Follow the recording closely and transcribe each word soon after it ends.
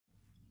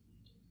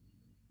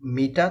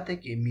মিটা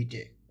থেকে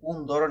মিটে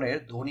কোন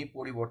ধরনের ধ্বনি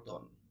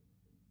পরিবর্তন?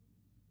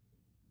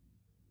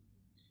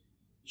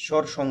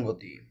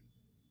 স্বরসঙ্গতি।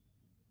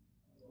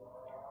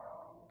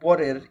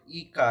 পরের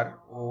ইকার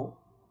ও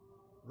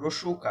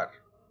রস্যকার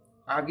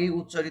আগে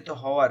উচ্চারিত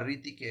হওয়ার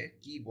রীতিকে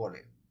কি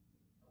বলে?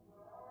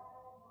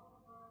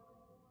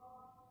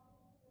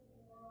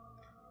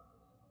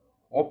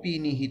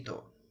 অপিনিহিত।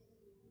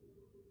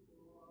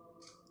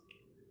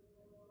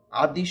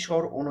 আদি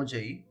স্বর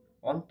অনুযায়ী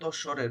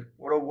অন্তঃস্বরের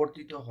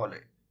পরিবর্তিত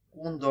হলে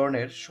কোন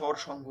ধরনের স্বর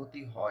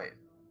সংগতি হয়?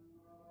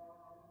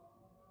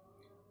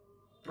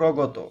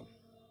 প্রগত।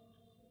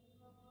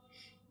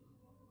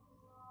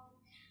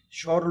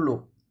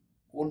 স্বরলোপ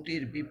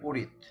কোনটির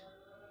বিপরীত?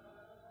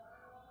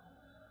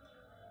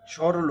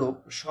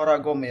 স্বরলোপ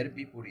স্বরাগমের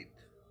বিপরীত।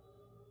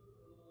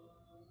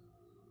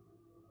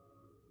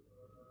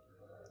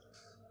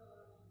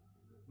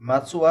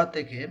 মাচুয়া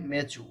থেকে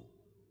মেচু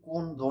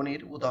কোন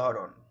ধ্বনির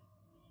উদাহরণ?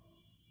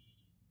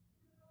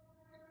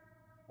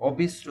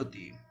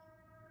 অবিশ্রুতি।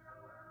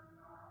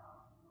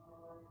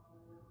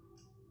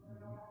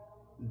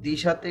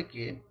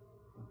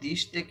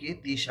 দিশ থেকে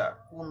দিশা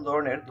কোন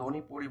ধরনের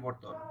ধ্বনি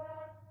পরিবর্তন?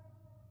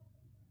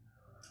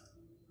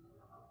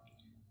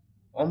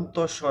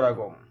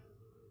 অন্তঃস্বরাগম।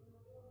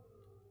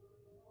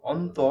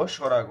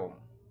 অন্তঃস্বরাগম।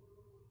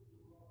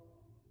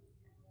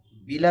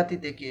 বিলাতি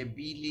থেকে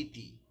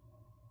বিলিতি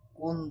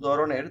কোন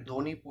ধরনের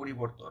ধ্বনি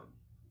পরিবর্তন?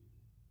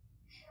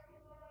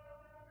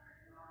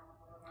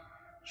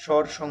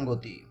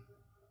 স্বরসঙ্গতি।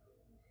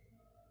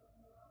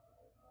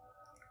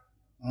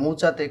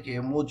 মোচা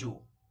থেকে মজু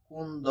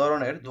কোন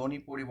ধরনের ধ্বনি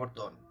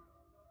পরিবর্তন?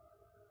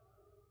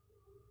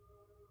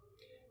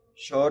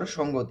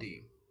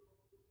 স্বরসঙ্গতি।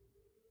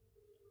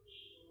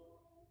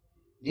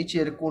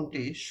 নিচের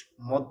কোনটি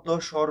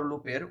মধ্য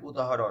স্বরলোপের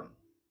উদাহরণ?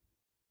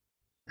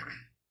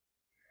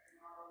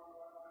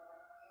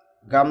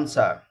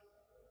 গামছা।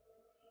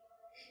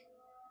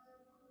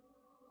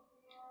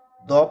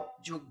 দপ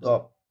যুগ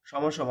দপ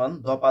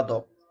সমান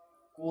দপাদপ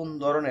কোন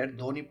ধরনের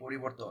ধ্বনি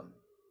পরিবর্তন?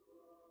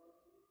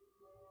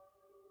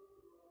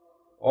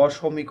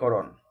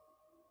 অসমীকরণ।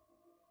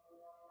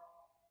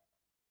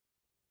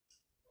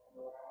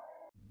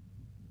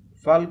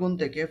 ফাল্গুন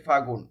থেকে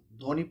ফাগুন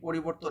ধ্বনি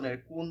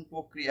পরিবর্তনের কোন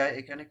প্রক্রিয়া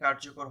এখানে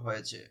কার্যকর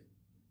হয়েছে?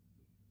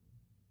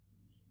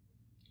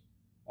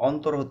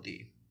 অন্তর্হতি।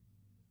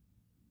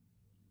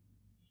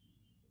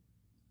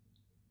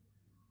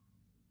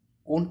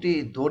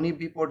 কোনটি ধ্বনি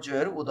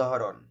বিপর্যয়ের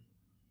উদাহরণ?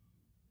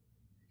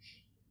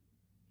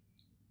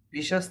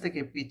 পিশাচ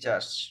থেকে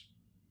পিচাস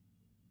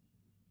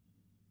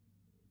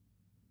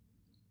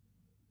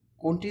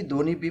কোনটি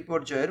ধ্বনি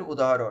বিপর্যয়ের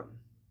উদাহরণ?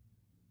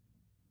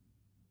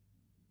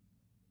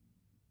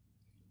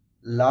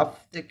 লাফ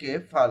থেকে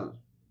ফাল।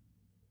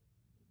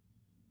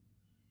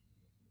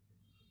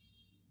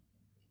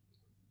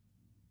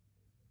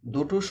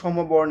 দুটো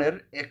সমবর্ণের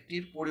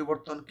একটির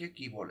পরিবর্তনকে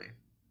কি বলে?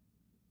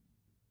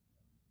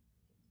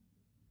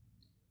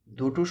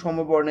 দুটো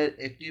সমবর্ণের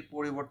একটির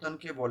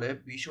পরিবর্তনকে বলে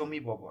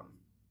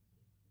বিষমীভবন।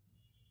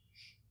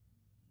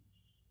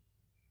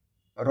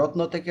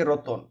 রত্ন থেকে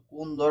রতন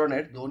কোন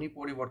ধরনের ধ্বনি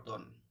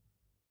পরিবর্তন?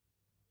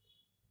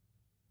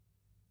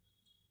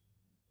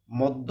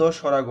 মধ্য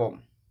স্বরাগম।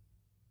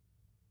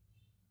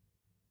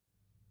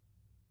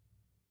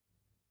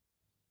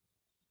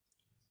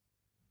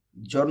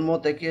 জন্ম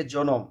থেকে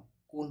জনম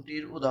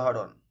কোনটির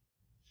উদাহরণ?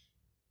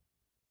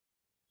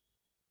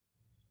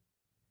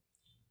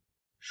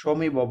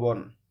 সমীভবন।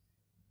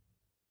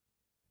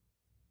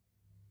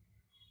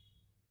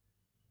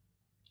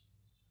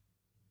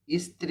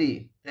 স্ত্রী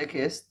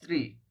থেকে স্ত্রী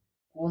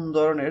কোন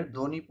ধরনের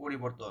ধ্বনি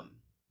পরিবর্তন?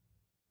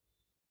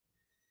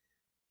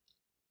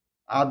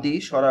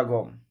 আদি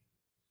স্বরাগম।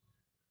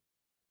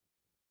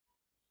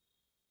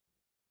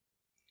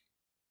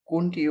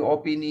 কোনটি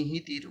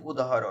অপিনিহিতির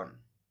উদাহরণ?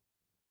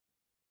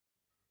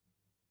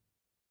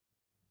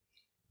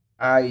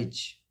 আইজ।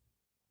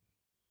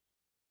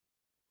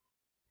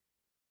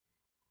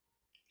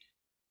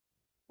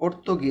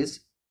 পর্তুগিজ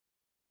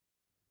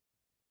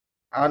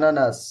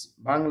আনানাস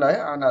বাংলায়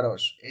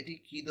আনারস এটি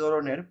কি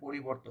ধরনের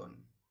পরিবর্তন?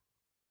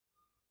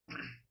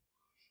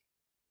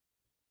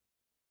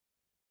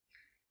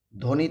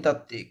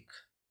 ধ্বনিতাত্ত্বিক।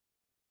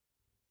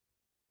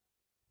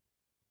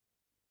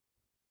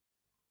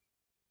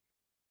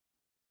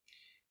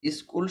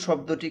 স্কুল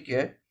শব্দটিকে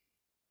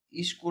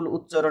স্কুল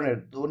উচ্চারণের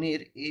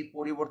ধ্বনির এই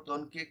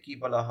পরিবর্তনকে কি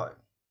বলা হয়?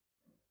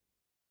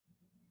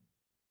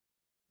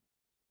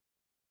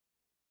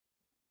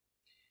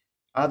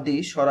 আদি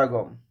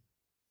স্বরাগম।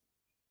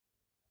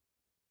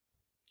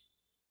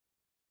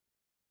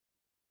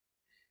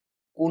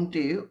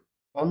 কোনটি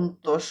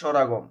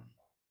অন্তঃস্বরাগম?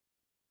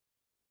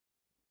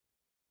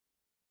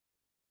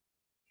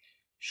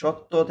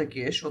 সত্য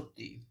থেকে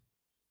সত্যি।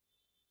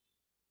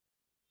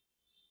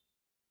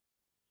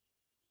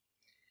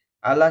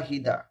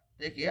 আলাহিদা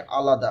থেকে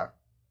আলাদা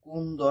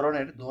কোন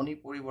ধরনের ধ্বনি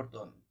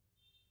পরিবর্তন?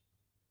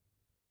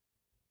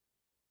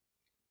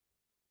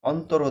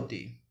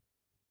 অন্তর্হতি।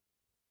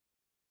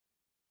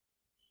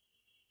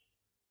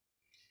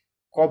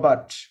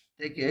 কবাট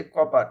থেকে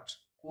কপাট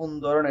কোন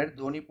ধরনের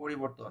ধ্বনি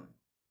পরিবর্তন?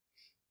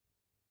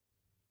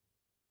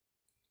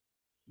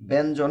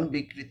 ব্যঞ্জন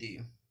বিকৃতি।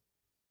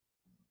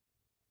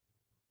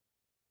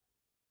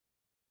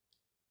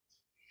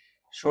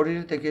 শরীর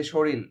থেকে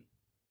শরীর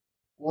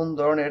কোন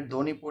ধরনের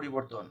ধ্বনি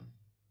পরিবর্তন?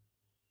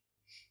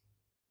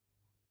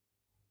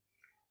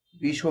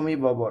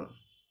 বিষমীভবন।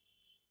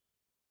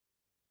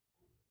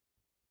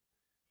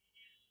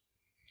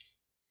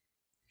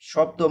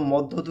 শব্দ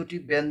মধ্য দুটি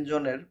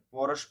ব্যঞ্জনের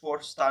পরস্পর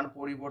স্থান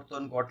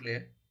পরিবর্তন ঘটলে,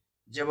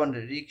 যেমন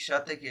রিকশা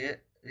থেকে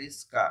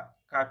রিস্কা,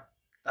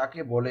 তাকে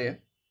বলে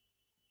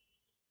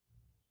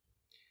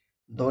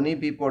ধ্বনি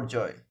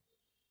বিপর্যয়।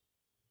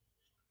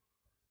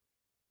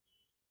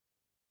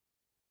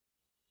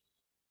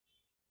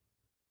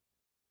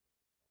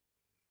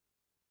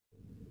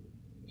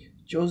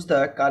 Choose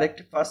the correct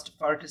past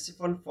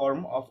participle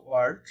form of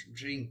word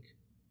drink.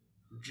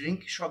 Drink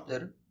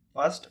শব্দের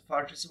past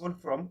participle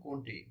form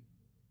কোনটি?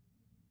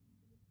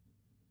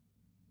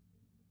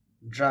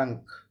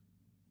 Drunk.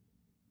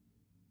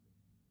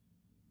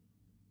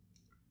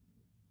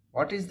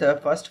 What is the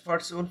past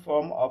participle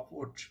form of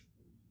put?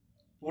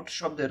 Put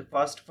শব্দের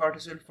past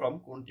participle form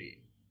কোনটি?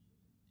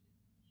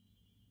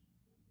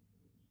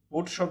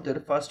 Put শব্দের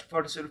past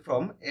participle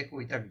form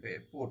একই থাকবে,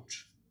 put.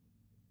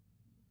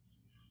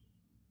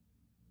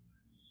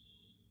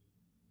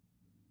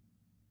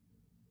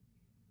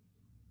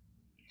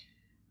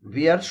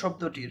 wear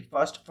শব্দটির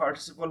past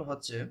participle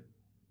হচ্ছে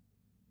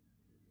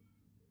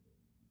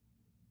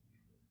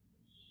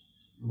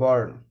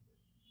born.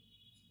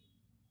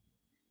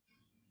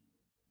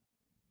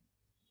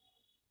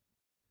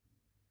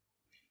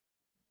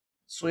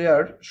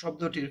 swear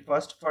শব্দটির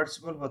past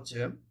participle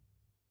হচ্ছে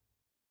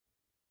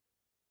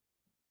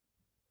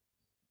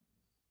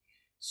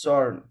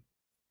sworn.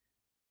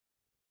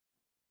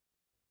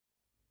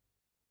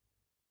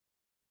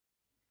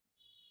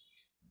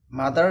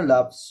 mother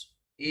loves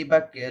এই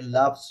বাক্যে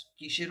loves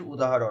কিসের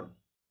উদাহরণ?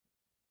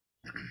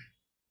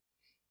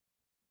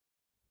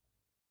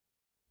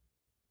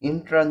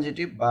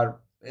 ইনট্রানজিটিভ ভার্ব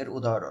এর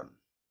উদাহরণ।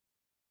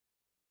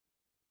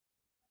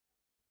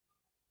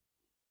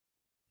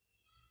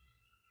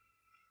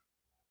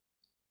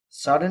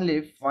 Suddenly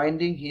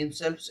finding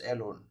himself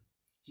alone,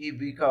 he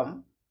became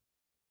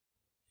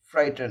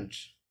frightened.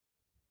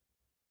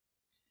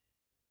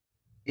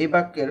 এই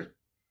বাক্যের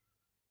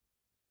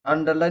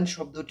আন্ডারলাইন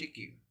শব্দটি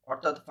কি?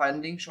 অর্থাৎ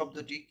ফাইন্ডিং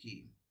শব্দটি কি?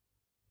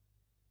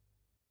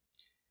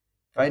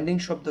 ফাইন্ডিং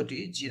শব্দটি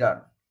জিরান।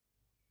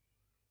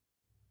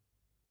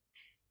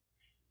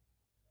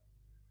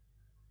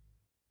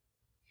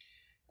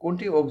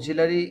 কোনটি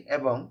অক্সিলারি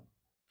এবং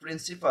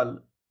প্রিন্সিপাল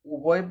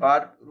উভয়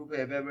ভার্ব রূপে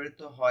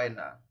ব্যবহৃত হয়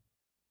না?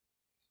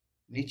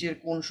 নিচের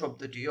কোন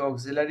শব্দটি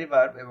অক্সিলারি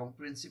ভার্ব এবং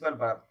প্রিন্সিপাল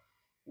ভার্ব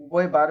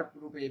উভয় ভার্ব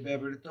রূপে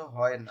ব্যবহৃত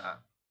হয় না?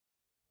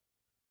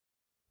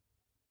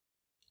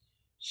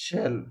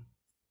 শেল।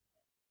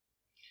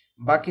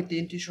 বাকি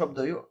তিনটি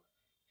শব্দই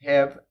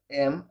হ্যাভ,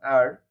 এম,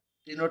 আর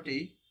তিনটি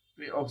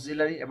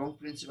অক্সিলারি এবং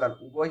প্রিন্সিপাল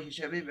উভয়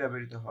হিসেবেই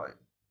ব্যবহৃত হয়।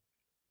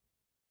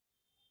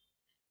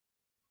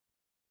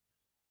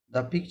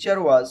 The picture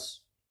was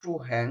to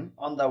hang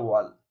on the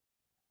wall.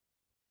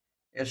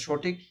 এর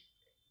সঠিক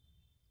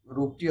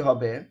রূপটি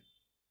হবে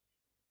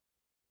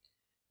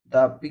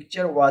The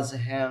picture was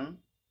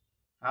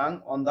hung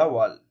on the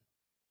wall.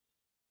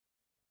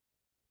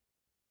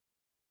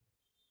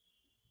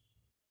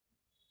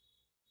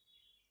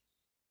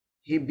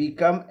 He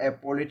became a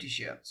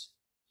politician.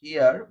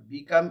 Here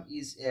become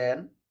is an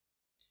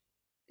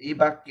এই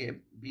বাক্যে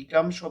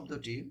become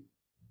শব্দটি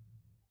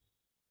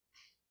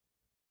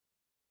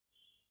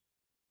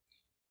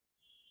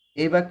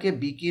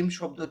became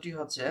শব্দটি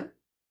হচ্ছে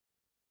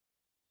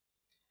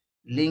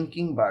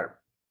linking verb.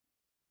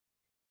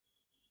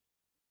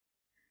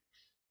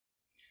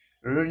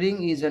 Reading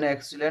is an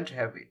excellent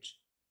habit.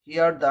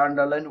 Here the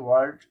underlined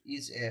word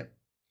is a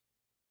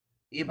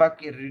এই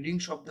বাক্যে রিডিং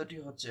শব্দটি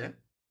হচ্ছে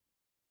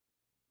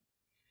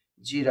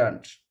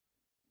gerund.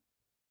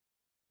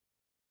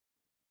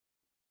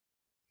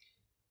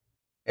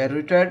 A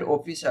retired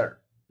officer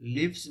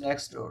lives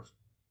next door.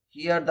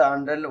 Here the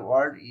underlined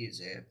word is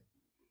a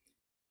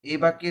এই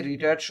বাক্যে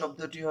রিটায়ার্ড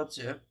শব্দটি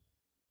হচ্ছে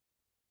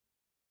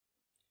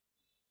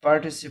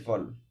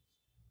participle.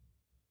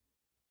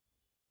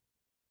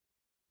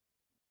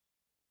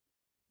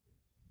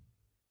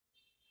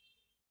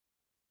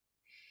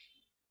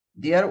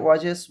 There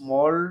was a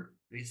small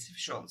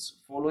reception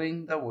following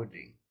the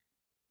wedding.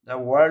 The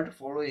word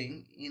following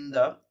in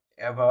the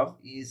above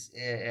is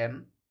an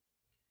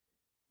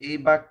এই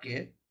বাক্যে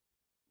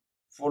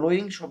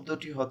following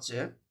শব্দটি হচ্ছে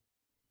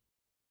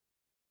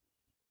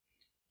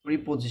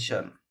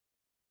preposition.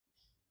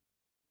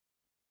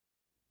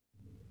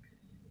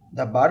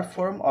 The verb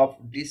form of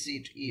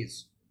deceit is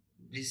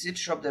deceit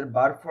শব্দের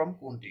verb form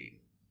কোনটি?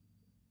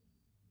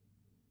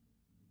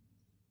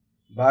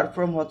 verb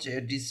form হচ্ছে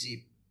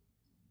deceive.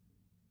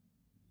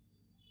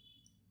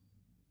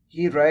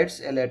 He writes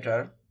a letter.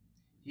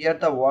 Here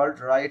the word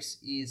writes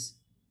is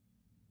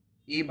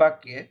এই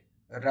বাক্যে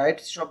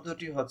writes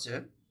শব্দটি হচ্ছে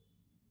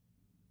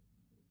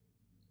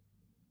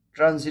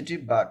transitive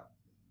verb.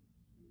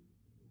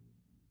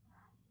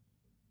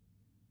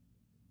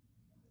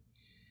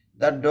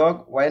 The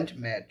dog went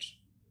mad.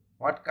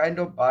 What kind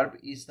of verb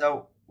is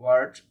the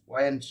word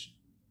went?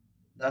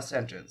 The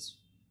sentence.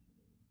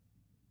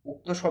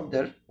 উক্ত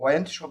শব্দের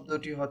went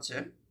শব্দটি হচ্ছে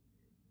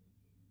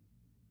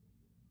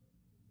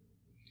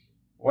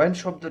went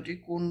শব্দটি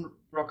কোন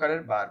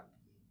প্রকারের verb?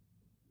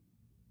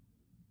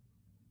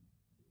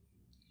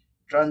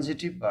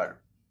 Transitive verb.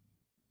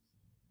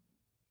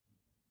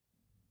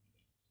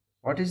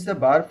 What is the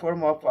verb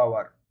form of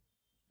power?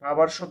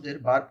 Power শব্দের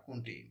verb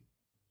কোনটি?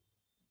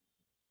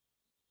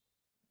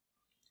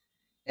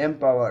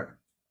 Empower.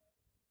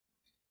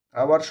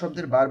 Power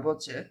শব্দের verb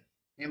হচ্ছে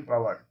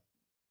empower.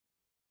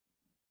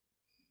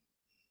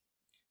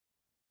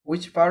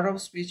 Which part of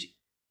speech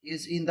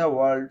is in the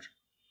world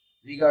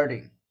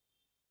regarding?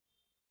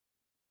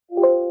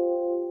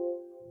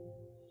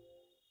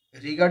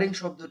 Regarding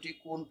শব্দটি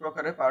কোন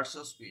প্রকারের parts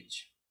of speech?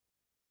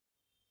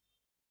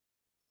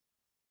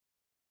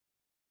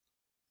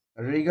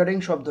 Regarding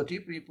শব্দটি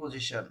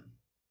preposition.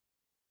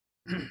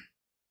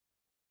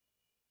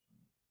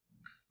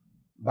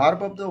 Verb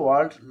of the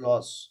word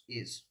loss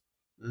is.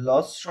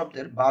 Loss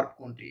শব্দের verb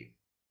কোনটি?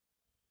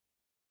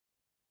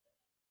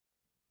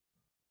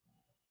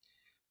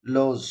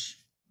 Lose.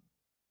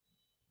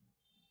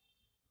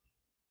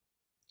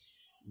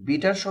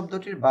 Bitter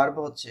শব্দটির verb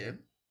হচ্ছে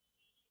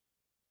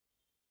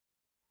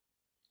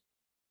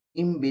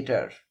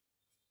imbitter.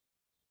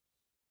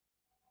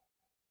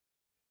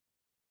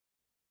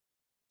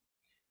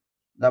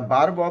 The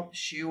verb of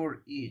sure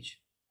is.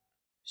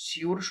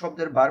 Sure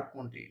শব্দের verb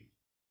কোনটি?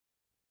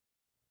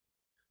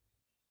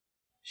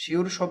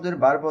 Sure শব্দের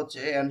verb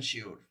হচ্ছে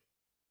ensure.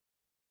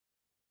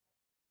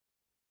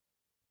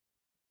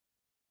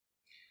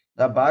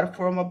 The verb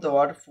form of the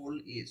word full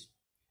is.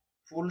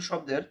 Full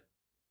শব্দের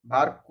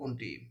verb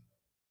কোনটি?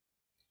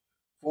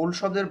 Full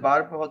শব্দের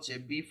verb হচ্ছে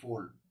be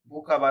full,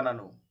 বোকা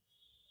বানানো.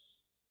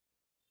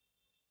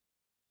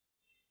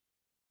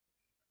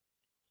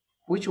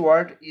 Which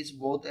word is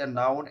both a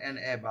noun and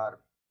a verb?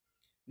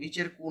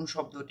 নিচের কোন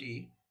শব্দটি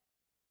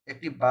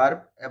একটি verb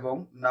এবং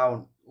noun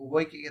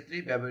উভয়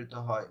ক্ষেত্রেই ব্যবহৃত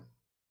হয়?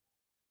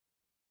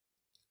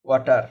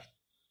 Water.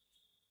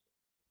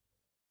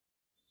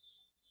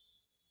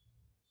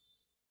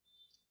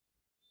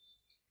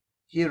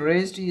 He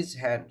raised his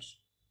hand.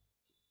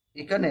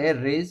 এখানে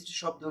raised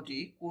শব্দটি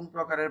কোন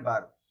প্রকারের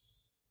verb?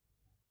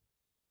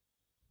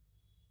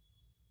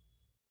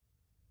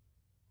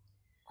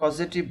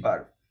 Causative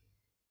verb.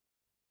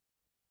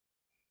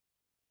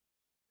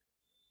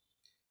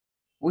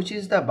 Which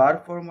is the verb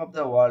form of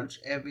the word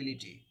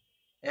ability?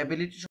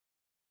 Ability